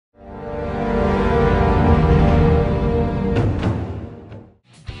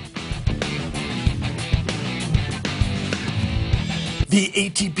The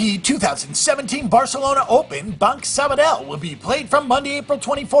ATP 2017 Barcelona Open Banc Sabadell will be played from Monday, April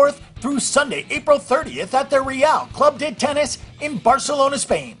 24th through Sunday, April 30th at the Real Club de Tenis in Barcelona,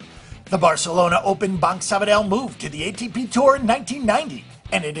 Spain. The Barcelona Open Banc Sabadell moved to the ATP Tour in 1990,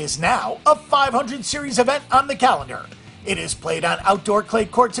 and it is now a 500 series event on the calendar. It is played on outdoor clay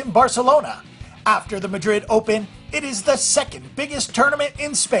courts in Barcelona. After the Madrid Open, it is the second biggest tournament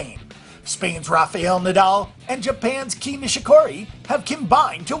in Spain. Spain's Rafael Nadal and Japan's Kei Nishikori have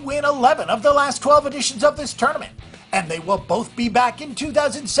combined to win 11 of the last 12 editions of this tournament, and they will both be back in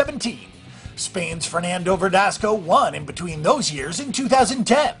 2017. Spain's Fernando Verdasco won in between those years in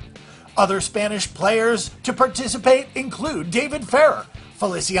 2010. Other Spanish players to participate include David Ferrer,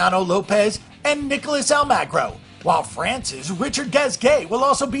 Feliciano, Lopez, and Nicolas Almagro, while France's Richard Gasquet will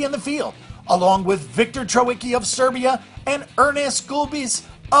also be in the field, along with Viktor Troicki of Serbia and Ernests Gulbis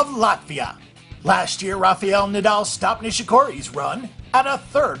of Latvia. Last year, Rafael Nadal stopped Nishikori's run at a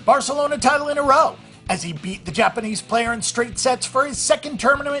third Barcelona title in a row as he beat the Japanese player in straight sets for his second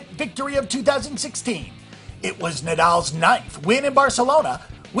tournament victory of 2016. It was Nadal's 9th win in Barcelona,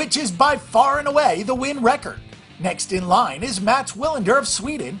 which is by far and away the win record. Next in line is Mats Wilander of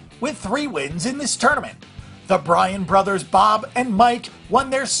Sweden with 3 wins in this tournament. The Bryan brothers Bob and Mike won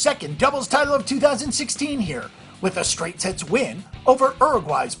their second doubles title of 2016 here, with a straight sets win over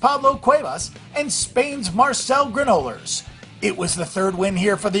Uruguay's Pablo Cuevas and Spain's Marcel Granollers. It was the 3rd win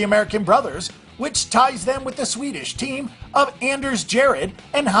here for the American brothers, which ties them with the Swedish team of Anders Jared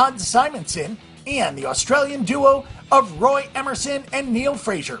and Hans Simonsen and the Australian duo of Roy Emerson and Neil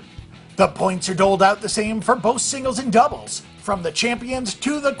Fraser. The points are doled out the same for both singles and doubles, from the champions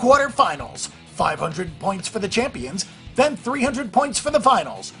to the quarterfinals. 500 points for the champions, then 300 points for the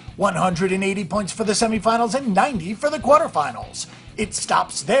finals, 180 points for the semifinals, and 90 for the quarterfinals. It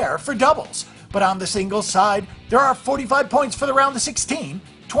stops there for doubles, but on the singles side, there are 45 points for the round of 16,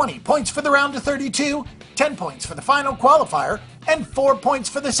 20 points for the round of 32, 10 points for the final qualifier, and 4 points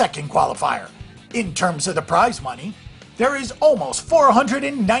for the second qualifier. In terms of the prize money, there is almost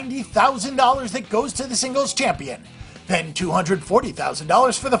 $490,000 that goes to the singles champion, then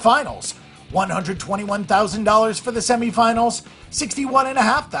 $240,000 for the finals, $121,000 for the semifinals,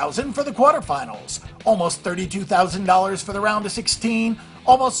 $61,500 for the quarterfinals, almost $32,000 for the round of 16,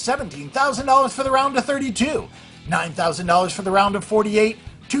 almost $17,000 for the round of 32, $9,000 for the round of 48,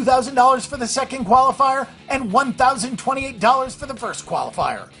 $2,000 for the second qualifier, and $1,028 for the first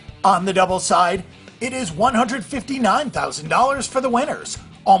qualifier. On the doubles side, it is $159,000 for the winners,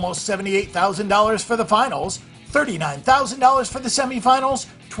 almost $78,000 for the finals, $39,000 for the semifinals,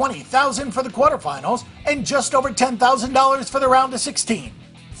 $20,000 for the quarterfinals, and just over $10,000 for the round of 16.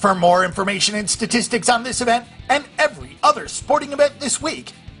 For more information and statistics on this event and every other sporting event this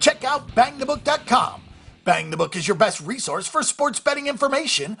week, check out bangthebook.com. Bang the Book is your best resource for sports betting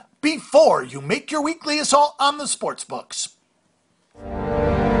information before you make your weekly assault on the sports books.